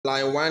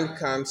line 1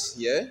 comes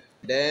here.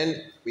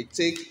 Then we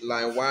take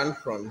line 1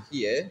 from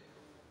here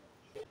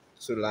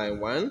to line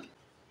 1.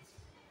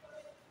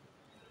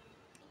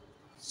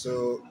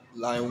 So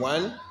line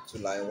 1 to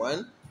line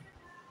 1.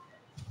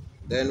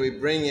 Then we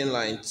bring in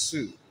line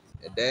 2.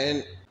 And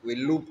then we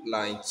loop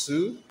line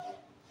 2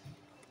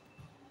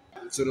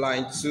 to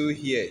line 2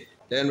 here.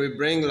 Then we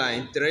bring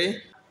line 3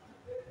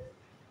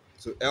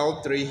 to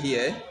L3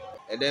 here.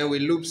 And then we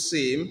loop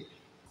same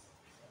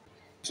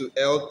to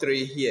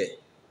L3 here.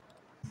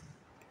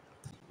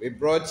 We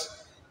brought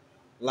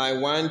line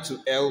 1 to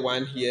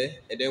L1 here,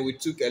 and then we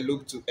took a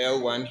loop to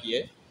L1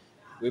 here.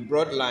 We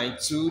brought line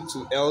 2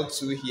 to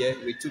L2 here.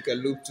 We took a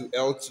loop to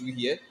L2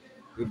 here.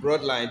 We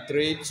brought line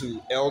 3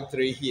 to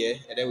L3 here,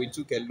 and then we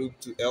took a loop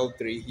to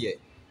L3 here.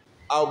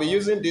 I'll be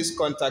using this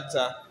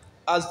contactor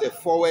as the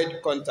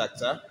forward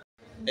contactor,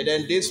 and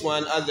then this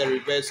one as the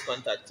reverse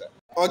contactor.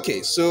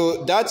 Okay,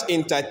 so that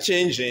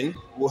interchanging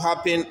will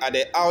happen at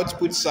the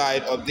output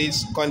side of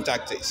these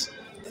contactors.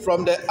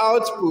 From the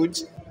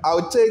output,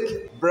 I'll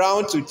take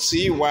brown to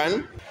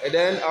T1, and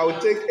then I'll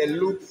take a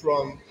loop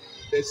from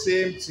the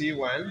same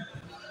T1.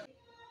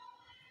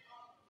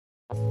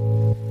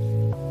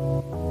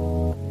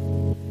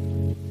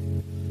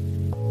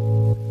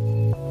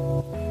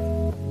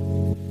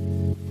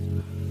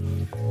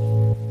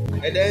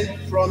 And then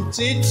from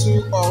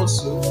T2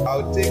 also,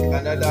 I'll take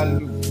another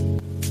loop.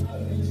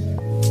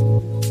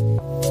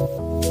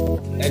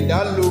 And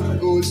that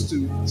loop goes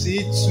to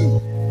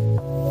T2.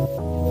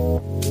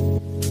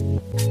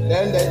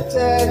 Then the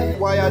third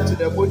wire to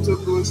the motor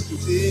goes to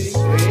T3.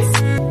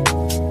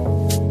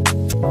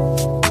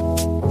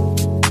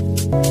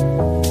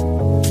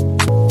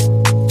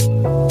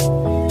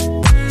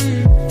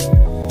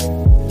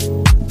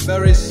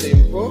 Very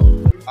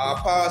simple. Our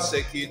power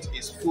circuit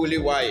is fully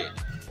wired.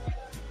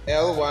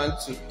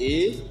 L1 to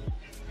A,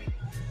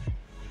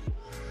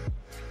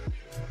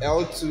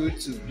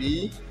 L2 to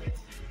B,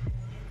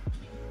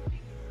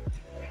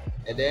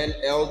 and then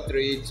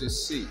L3 to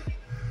C.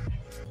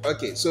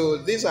 Okay, so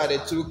these are the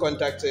two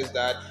contactors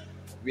that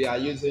we are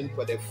using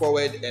for the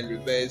forward and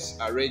reverse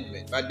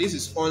arrangement. But this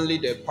is only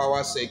the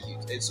power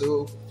circuit. And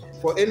so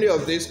for any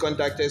of these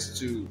contactors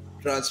to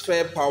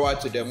transfer power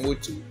to the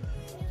motor,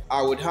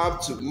 I would have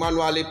to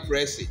manually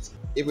press it.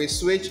 If we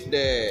switch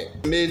the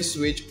main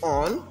switch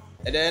on,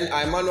 and then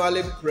I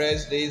manually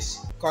press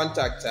this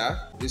contactor,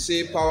 you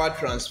see power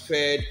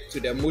transferred to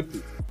the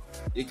motor.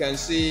 You can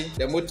see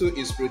the motor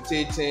is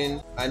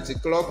rotating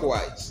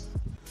anti-clockwise.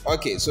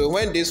 Okay, so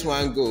when this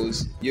one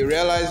goes, you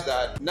realize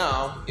that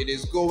now it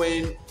is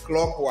going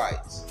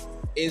clockwise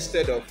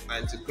instead of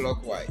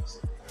anti-clockwise.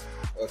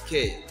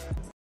 Okay,